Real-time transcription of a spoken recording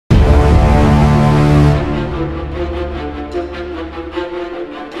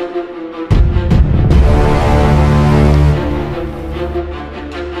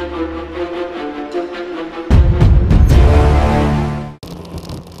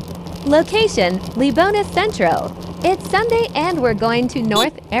Location, Libona Centro. It's Sunday and we're going to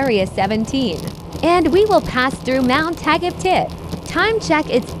North Area 17. And we will pass through Mount Tagiptip. Time check,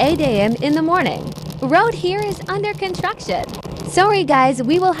 it's 8 a.m. in the morning. Road here is under construction. Sorry guys,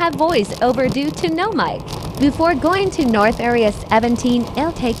 we will have voice over due to no mic. Before going to North Area 17,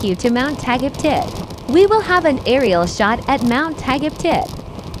 I'll take you to Mount Tagiptip. We will have an aerial shot at Mount Tagiptip.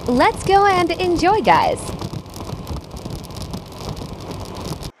 Let's go and enjoy, guys.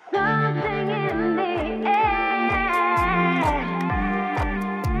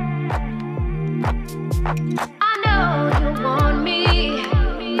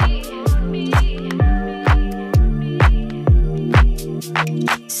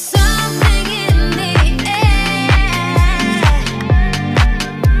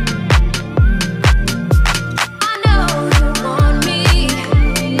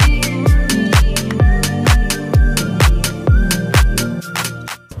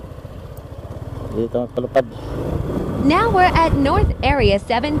 Now we're at North Area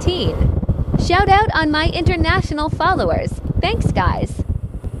 17. Shout out on my international followers. Thanks guys.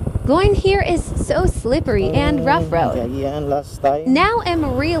 Going here is so slippery and rough road. Now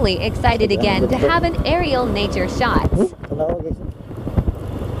I'm really excited again to have an aerial nature shots.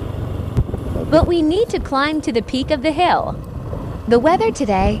 But we need to climb to the peak of the hill. The weather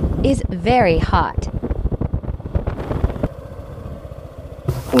today is very hot.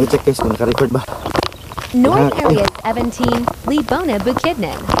 North Area 17, Libona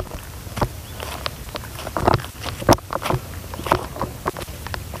Bukidnon.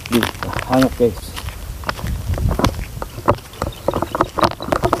 Hanap guys.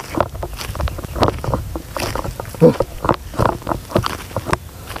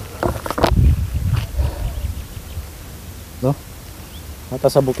 No? Mata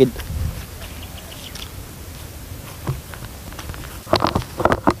sa bukid.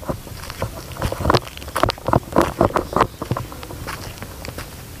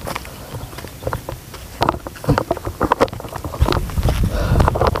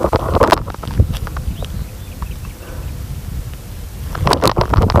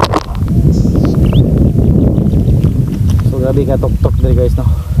 Grabe ka tok-tok dari guys, no.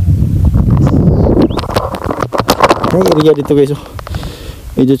 May area dito guys, oh.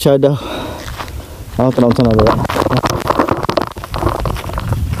 Medyo tsada. Ako tanong sa nagawa.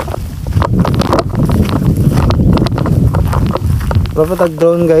 Dapat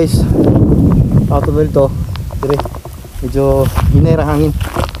tag-drone guys. Ako tuloy ito. Dire. Medyo ginera hangin.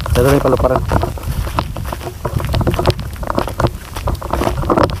 Dito may paluparan.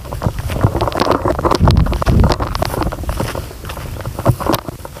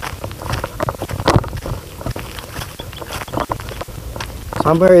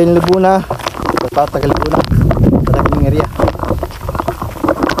 Somewhere in Libona, Taga Libona, Taga area.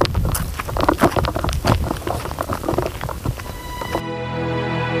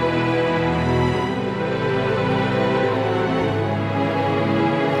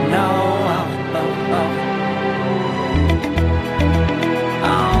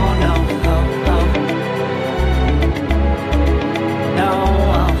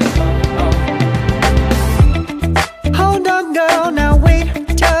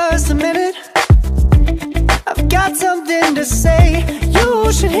 To say, you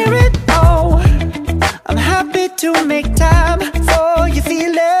should hear it. Oh, I'm happy to make time for your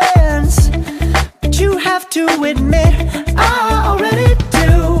feelings, but you have to admit I already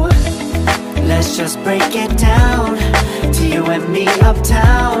do. Let's just break it down to you and me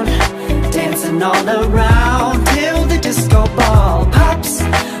uptown, dancing all around till the disco ball pops.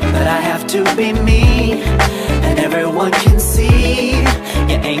 But I have to be me, and everyone can see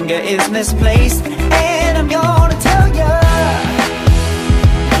your anger is misplaced, and I'm gonna tell you.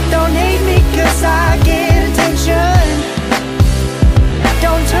 Don't hate me cause I get attention.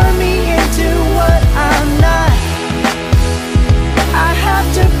 Don't turn me into what I'm not. I have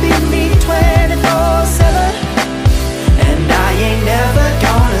to be me 24/7, and I ain't never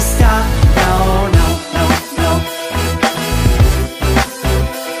gonna stop. No, no, no, no.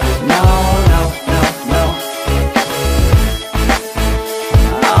 No, no, no, no.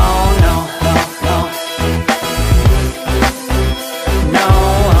 Oh, no, no, no. No,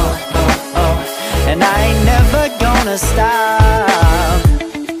 oh, oh, oh. And I ain't never gonna stop.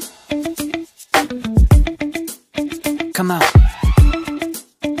 Come on.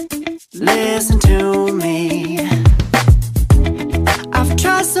 Listen to me. I've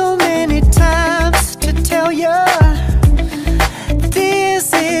tried so many times to tell you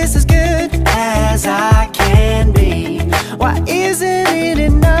this is as good as I can be. Why isn't it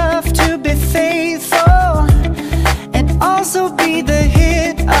enough to be faithful and also be the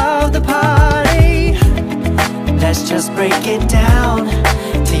hit of the Let's break it down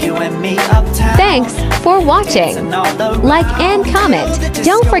to you and me uptown. Thanks for watching. Like and comment.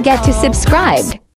 Don't forget to subscribe.